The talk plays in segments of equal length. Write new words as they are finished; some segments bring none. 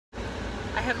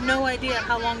I have no idea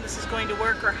how long this is going to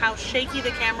work or how shaky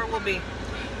the camera will be.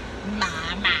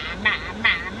 Ma, ma, ma,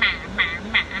 ma, ma, ma,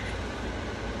 ma.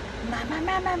 Ma, ma,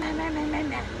 ma, ma, ma, ma, ma, ma,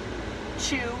 ma.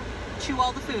 Chew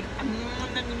all the food.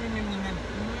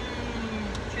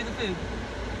 Chew the food.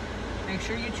 Make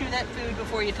sure you chew that food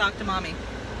before you talk to mommy.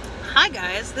 Hi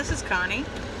guys, this is Connie.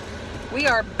 We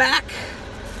are back,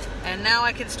 and now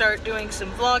I can start doing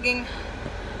some vlogging.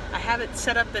 I have it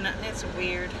set up in a, it's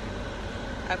weird.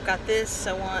 I've got this,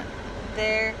 I want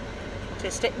there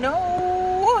to stay.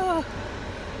 No!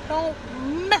 Don't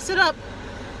mess it up.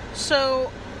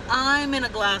 So I'm in a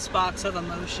glass box of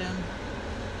emotion,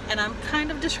 and I'm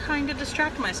kind of just trying to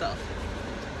distract myself.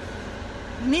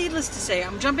 Needless to say,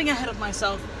 I'm jumping ahead of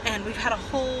myself, and we've had a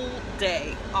whole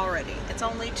day already. It's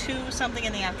only 2 something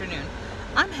in the afternoon.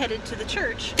 I'm headed to the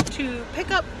church to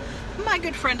pick up my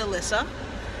good friend Alyssa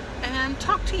and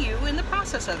talk to you in the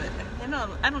process of it. You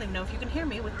know, I don't even know if you can hear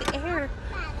me with the air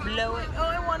blowing. Oh,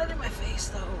 I want it in my face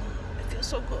though. It feels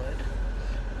so good.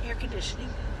 Air conditioning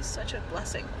is such a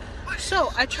blessing.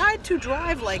 So I tried to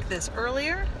drive like this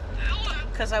earlier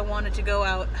because I wanted to go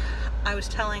out. I was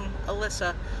telling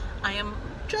Alyssa I am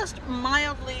just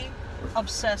mildly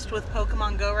obsessed with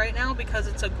Pokemon Go right now because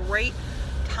it's a great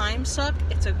time suck.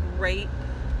 It's a great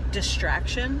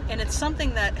distraction, and it's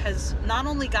something that has not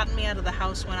only gotten me out of the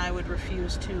house when I would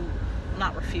refuse to,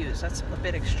 not refuse, that's a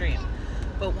bit extreme,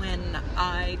 but when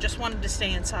I just wanted to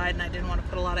stay inside and I didn't want to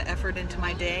put a lot of effort into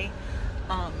my day.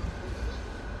 I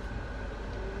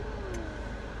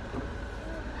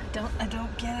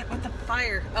don't get it with the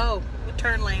fire. Oh,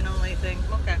 turn lane only thing.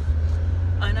 Okay.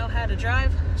 I know how to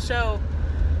drive, so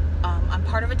I'm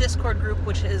part of a Discord group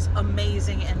which is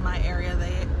amazing in my area.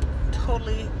 They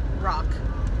totally rock,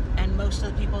 and most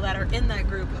of the people that are in that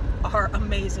group are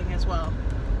amazing as well,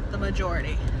 the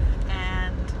majority.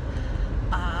 And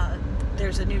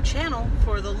there's a new channel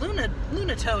for the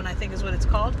Lunatone, I think is what it's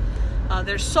called.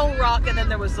 There's Soul Rock, and then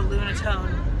there was the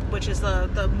Lunatone, which is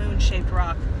the moon-shaped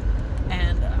rock.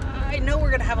 And I know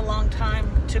we're gonna have a long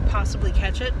time to possibly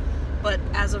catch it, but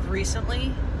as of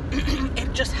recently,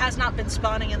 it just has not been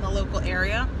spawning in the local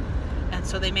area. And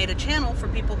so they made a channel for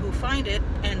people who find it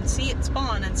and see it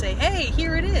spawn and say, hey,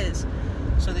 here it is,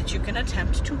 so that you can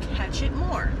attempt to catch it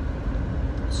more.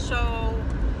 So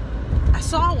I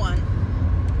saw one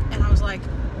and I was like,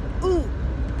 ooh,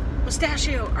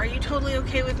 Mustachio, are you totally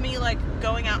okay with me like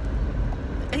going out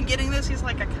and getting this? He's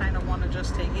like, I kind of want to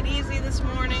just take it easy this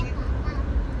morning.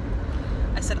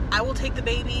 I said, I will take the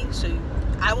baby, so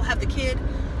I will have the kid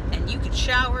and you can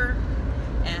shower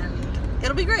and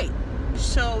it'll be great.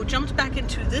 So jumped back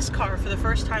into this car for the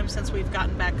first time since we've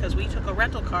gotten back, because we took a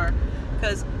rental car,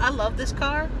 because I love this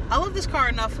car. I love this car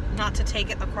enough not to take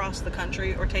it across the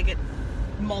country or take it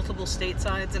multiple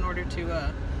statesides in order to,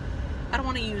 I don't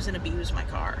want to use and abuse my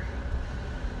car.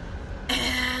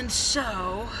 And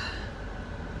so,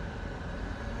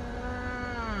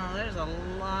 there's a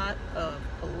lot of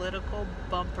political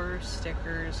bumper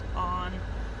stickers on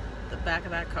the back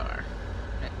of that car.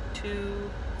 Okay, 2,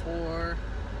 4,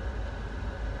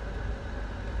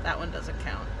 that one doesn't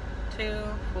count. 2,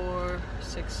 4,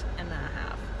 6 and a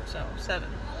half. So 7.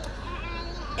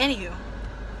 Anywho,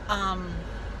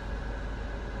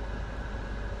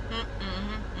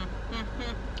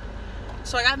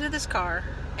 so I got into this car,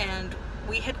 and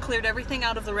we had cleared everything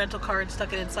out of the rental car and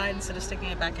stuck it inside instead of sticking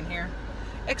it back in here,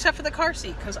 except for the car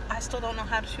seat, because I still don't know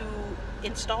how to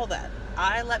install that.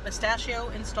 I let Mustachio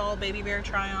install Baby Bear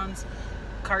Try-On's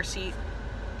car seat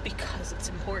because it's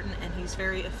important, and he's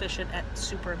very efficient at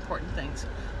super important things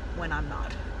when I'm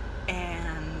not.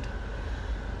 And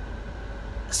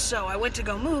so I went to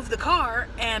go move the car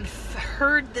and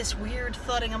heard this weird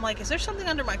thudding. I'm like, is there something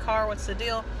under my car? What's the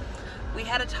deal? We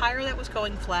had a tire that was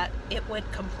going flat. It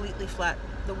went completely flat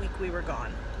the week we were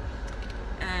gone.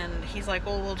 And he's like,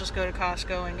 well, we'll just go to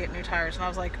Costco and get new tires. And I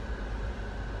was like,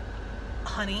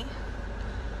 honey,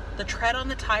 the tread on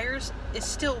the tires is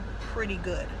still pretty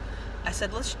good. I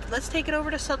said, let's take it over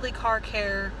to Sudley Car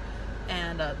Care,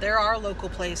 and they're our local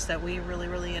place that we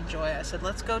really enjoy. I said,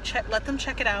 let's go let them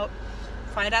check it out,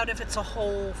 find out if it's a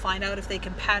hole, find out if they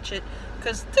can patch it,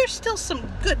 because there's still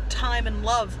some good time and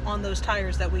love on those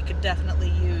tires that we could definitely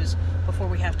use before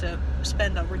we have to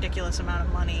spend a ridiculous amount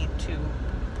of money to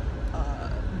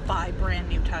buy brand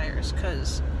new tires,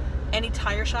 because any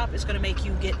tire shop is going to make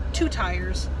you get 2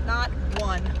 tires, not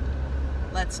 1.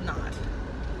 Let's not.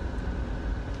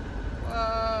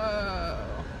 Whoa,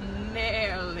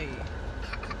 Nelly.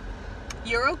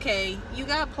 You're okay. You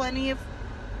got plenty of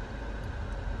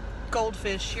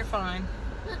goldfish. You're fine.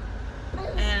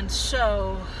 And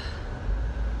so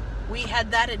we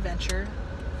had that adventure.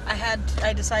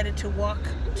 I decided to walk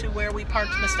to where we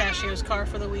parked Mustachio's car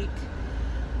for the week,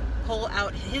 pull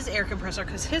out his air compressor,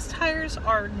 because his tires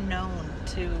are known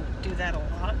to do that a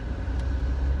lot,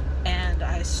 and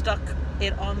I stuck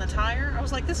it on the tire. I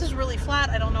was like, this is really flat,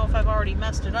 I don't know if I've already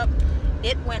messed it up.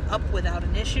 It went up without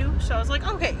an issue, so I was like,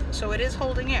 okay, so it is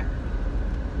holding air.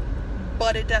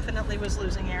 But it definitely was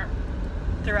losing air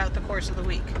throughout the course of the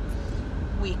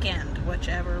weekend,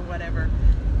 whatever.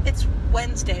 It's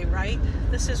Wednesday, right?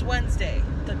 This is Wednesday,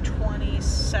 the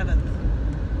 27th.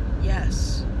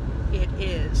 Yes, it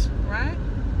is, right?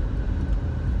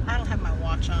 I don't have my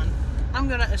watch on. I'm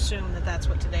gonna assume that that's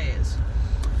what today is.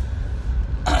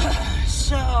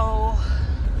 So,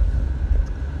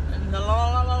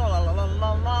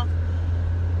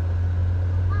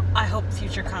 I hope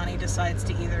future Connie decides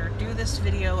to either do this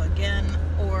video again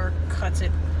or cuts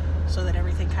it so that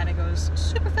everything kind of goes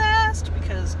super fast,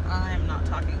 because I'm not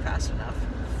talking fast enough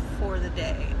for the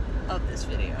day of this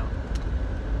video.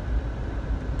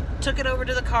 Took it over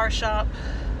to the car shop,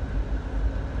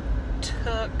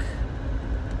 took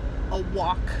a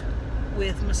walk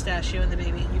with Mustachio and the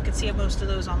baby. You can see most of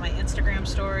those on my Instagram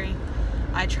story.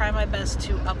 I try my best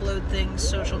to upload things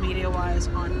social media wise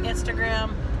on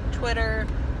Instagram, Twitter,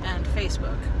 and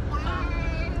Facebook.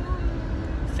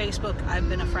 Facebook, I've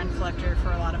been a friend collector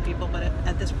for a lot of people, but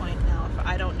at this point now, if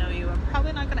I don't know you, I'm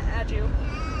probably not going to add you,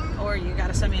 or you got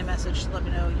to send me a message to let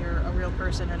me know you're a real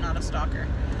person and not a stalker.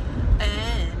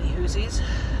 Any hoosies.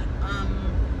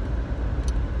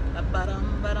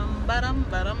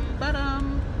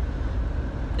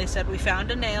 They said we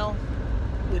found a nail,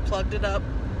 we plugged it up,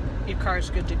 your car's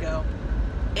good to go.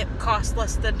 It cost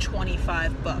less than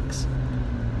 25 bucks.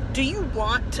 Do you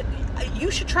want to, you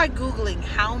should try Googling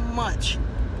how much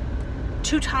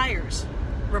 2 tires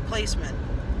replacement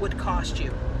would cost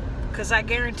you, because I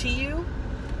guarantee you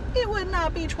it would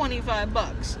not be 25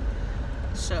 bucks.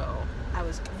 So I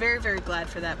was very, very glad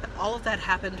for that, but all of that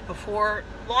happened before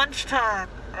lunchtime,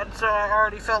 and so I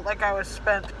already felt like I was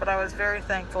spent, but I was very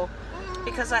thankful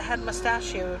because I had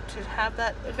Mustachio to have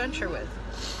that adventure with.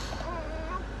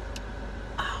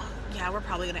 Yeah, we're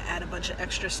probably going to add a bunch of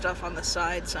extra stuff on the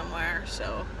side somewhere,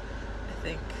 so I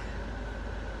think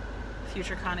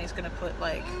future Connie's going to put,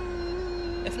 like,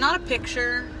 if not a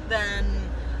picture, then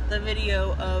the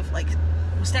video of, like,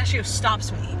 Mustachio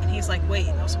stops me, and he's like, wait,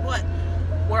 and I was like, what?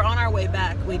 We're on our way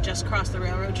back, we just crossed the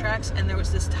railroad tracks, and there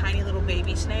was this tiny little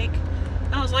baby snake,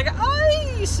 and I was like,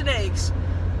 ay, snakes!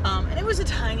 And it was a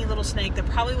tiny little snake that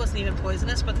probably wasn't even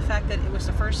poisonous, but the fact that it was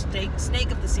the first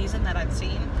snake of the season that I'd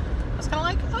seen, I was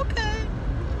kind of like, okay,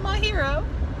 my hero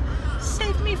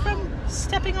saved me from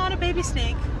stepping on a baby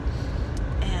snake.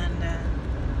 And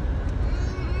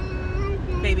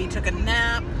baby took a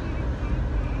nap.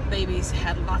 Babies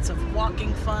had lots of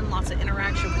walking fun, lots of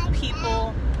interaction with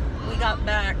people. We got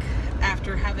back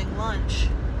after having lunch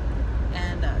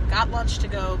and got lunch to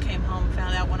go, came home,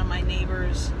 found out one of my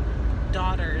neighbor's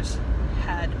daughters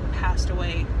had passed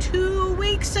away 2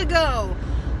 weeks ago.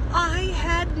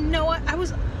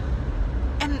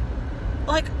 And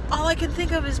like, all I can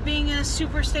think of is being in a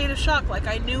super state of shock. Like,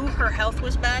 I knew her health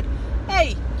was bad.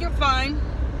 Hey, you're fine.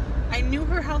 I knew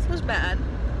her health was bad.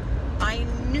 I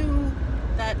knew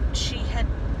that she had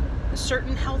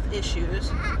certain health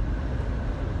issues.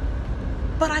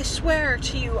 But I swear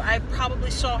to you, I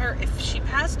probably saw her, if she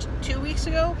passed 2 weeks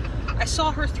ago, I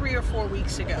saw her 3 or 4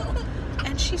 weeks ago.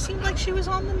 And she seemed like she was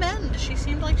on the mend. She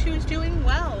seemed like she was doing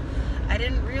well. I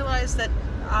didn't realize that,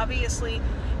 obviously,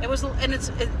 it was, and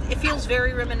it feels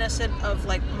very reminiscent of,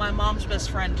 like, my mom's best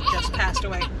friend just passed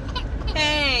away.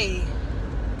 Hey,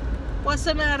 what's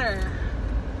the matter?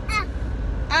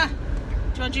 Do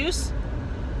you want juice?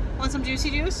 Want some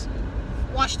juicy juice?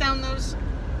 Wash down those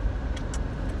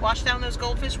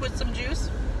goldfish with some juice.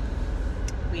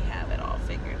 We have it all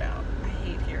figured out. I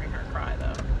hate hearing her cry,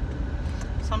 though.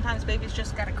 Sometimes babies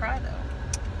just gotta cry,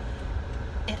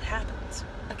 though. It happens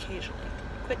occasionally.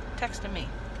 Quit texting me,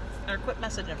 or quit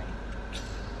messaging me.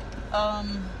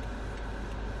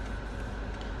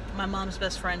 My mom's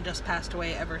best friend just passed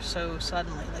away ever so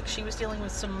suddenly. Like, she was dealing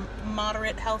with some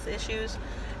moderate health issues,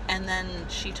 and then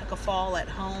she took a fall at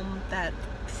home that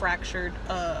fractured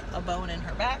a bone in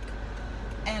her back,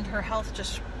 and her health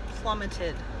just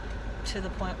plummeted to the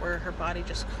point where her body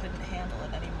just couldn't handle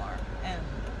it anymore. And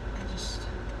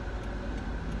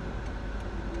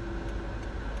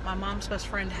my mom's best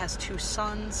friend has 2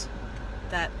 sons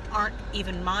that aren't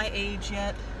even my age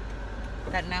yet,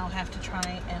 that now have to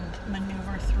try and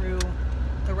maneuver through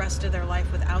the rest of their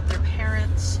life without their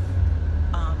parents.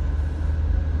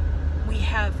 We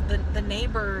have the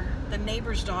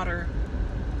neighbor's daughter,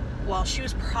 while she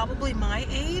was probably my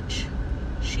age,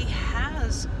 she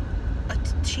has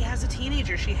a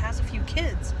teenager, she has a few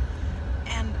kids,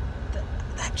 and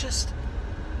that just,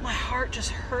 my heart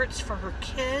just hurts for her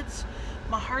kids.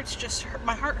 My heart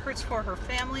hurts for her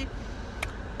family.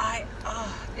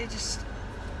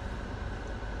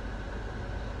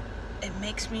 It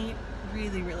makes me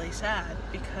really, really sad,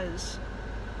 because,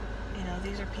 you know,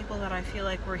 these are people that I feel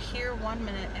like were here one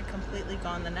minute and completely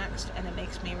gone the next, and it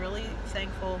makes me really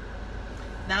thankful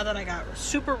now that I got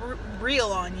super real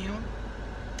on you,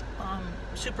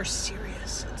 super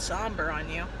serious and somber on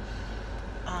you,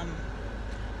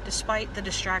 despite the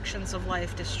distractions of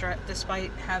life,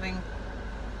 despite having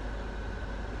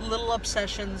little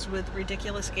obsessions with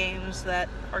ridiculous games that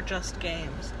are just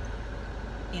games.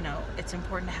 You know, it's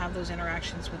important to have those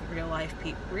interactions with real life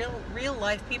people, real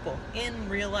life people in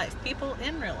real life, people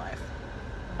in real life.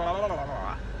 Blah, blah, blah,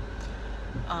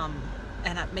 blah.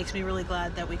 And it makes me really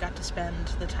glad that we got to spend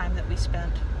the time that we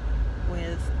spent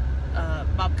with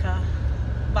Babka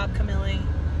Millie,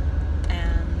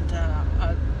 and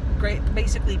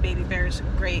basically Baby Bear's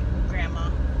great grandma,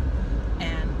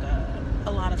 and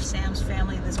a lot of Sam's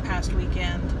family this past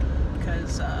weekend,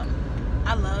 because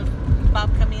I love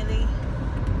Babka Millie.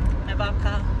 My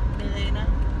Babka Milena.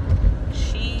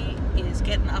 She is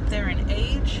getting up there in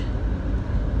age.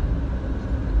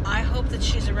 I hope that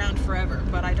she's around forever,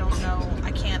 but I don't know.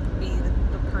 I can't be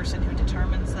the person who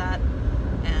determines that,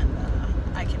 and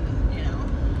I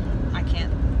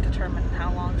can't determine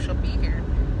how long she'll be here.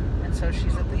 And so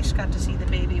she's at least got to see the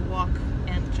baby walk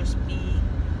and just be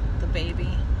the baby.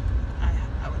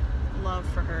 I would love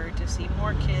for her to see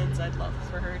more kids. I'd love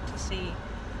for her to see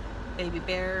Baby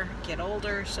Bear get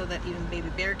older, so that even Baby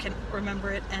Bear can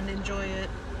remember it and enjoy it,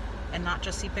 and not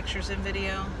just see pictures and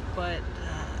video. But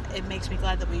it makes me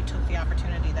glad that we took the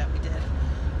opportunity that we did,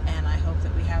 and I hope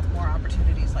that we have more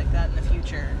opportunities like that in the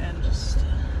future. And just,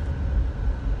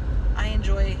 I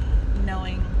enjoy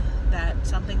knowing that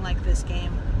something like this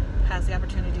game has the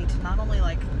opportunity to not only,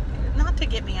 like, not to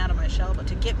get me out of my shell, but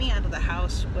to get me out of the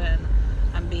house when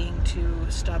I'm being too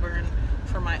stubborn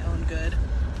for my own good.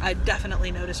 I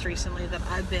definitely noticed recently that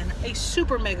I've been a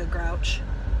super mega grouch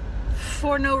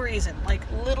for no reason. Like,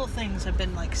 little things have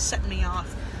been like setting me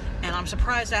off, and I'm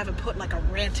surprised I haven't put like a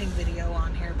ranting video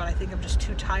on here, but I think I'm just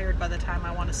too tired by the time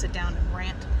I want to sit down and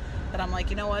rant, that I'm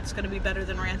like, you know what's going to be better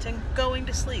than ranting? Going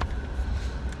to sleep.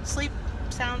 Sleep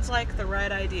sounds like the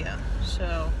right idea.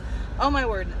 So, oh my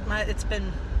word, it's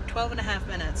been 12.5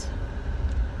 minutes.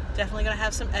 Definitely going to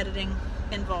have some editing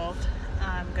involved.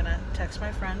 I'm gonna text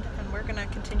my friend, and we're gonna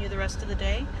continue the rest of the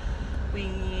day.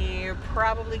 We're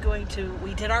probably going to,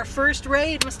 we did our first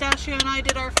raid, Mustachio and I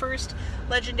did our first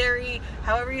legendary,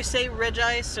 however you say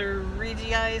Regice or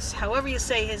Regice, however you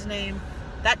say his name,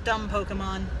 that dumb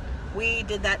Pokemon. We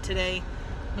did that today.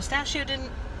 Mustachio didn't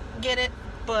get it,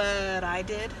 but I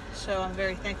did, so I'm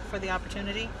very thankful for the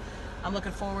opportunity. I'm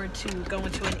looking forward to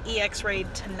going to an EX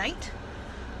raid tonight.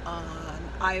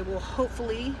 I will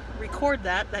hopefully record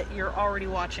that you're already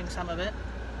watching some of it.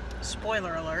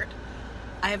 Spoiler alert.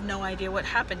 I have no idea what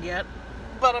happened yet,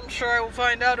 but I'm sure I will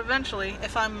find out eventually.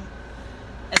 If I'm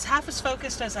as half as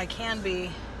focused as I can be.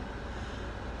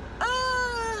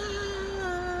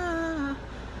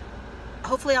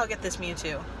 Hopefully I'll get this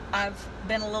Mewtwo. I've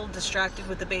been a little distracted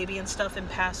with the baby and stuff in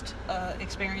past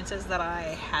experiences that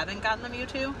I haven't gotten the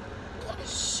Mewtwo.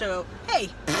 So, hey,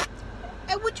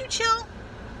 would you chill?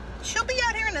 She'll be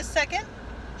out here in a second.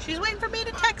 She's waiting for me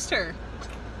to text her.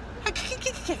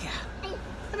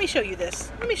 Let me show you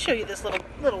this. Let me show you this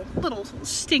little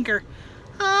stinker.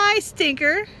 Hi,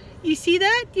 stinker. You see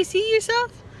that? You see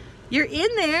yourself? You're in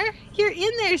there. You're in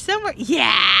there somewhere.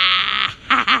 Yeah.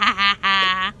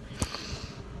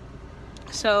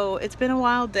 So it's been a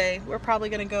wild day. We're probably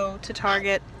gonna go to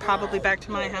Target, probably back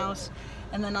to my house,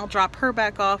 and then I'll drop her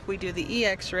back off. We do the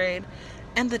EX raid,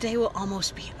 and the day will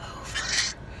almost be over.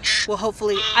 Well,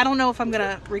 hopefully, I don't know if I'm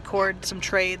gonna record some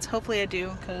trades. Hopefully I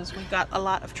do, because we've got a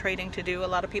lot of trading to do. A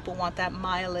lot of people want that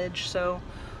mileage, so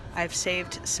I've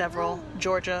saved several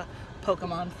Georgia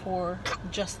Pokemon for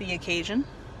just the occasion.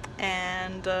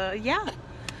 And yeah,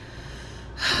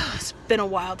 it's been a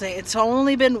wild day. It's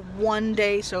only been one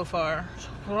day so far.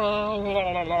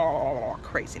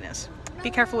 Craziness. Be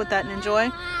careful with that and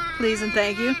enjoy, please and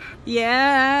thank you.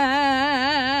 Yeah.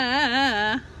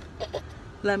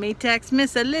 Let me text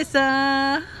Miss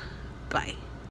Alyssa. Bye.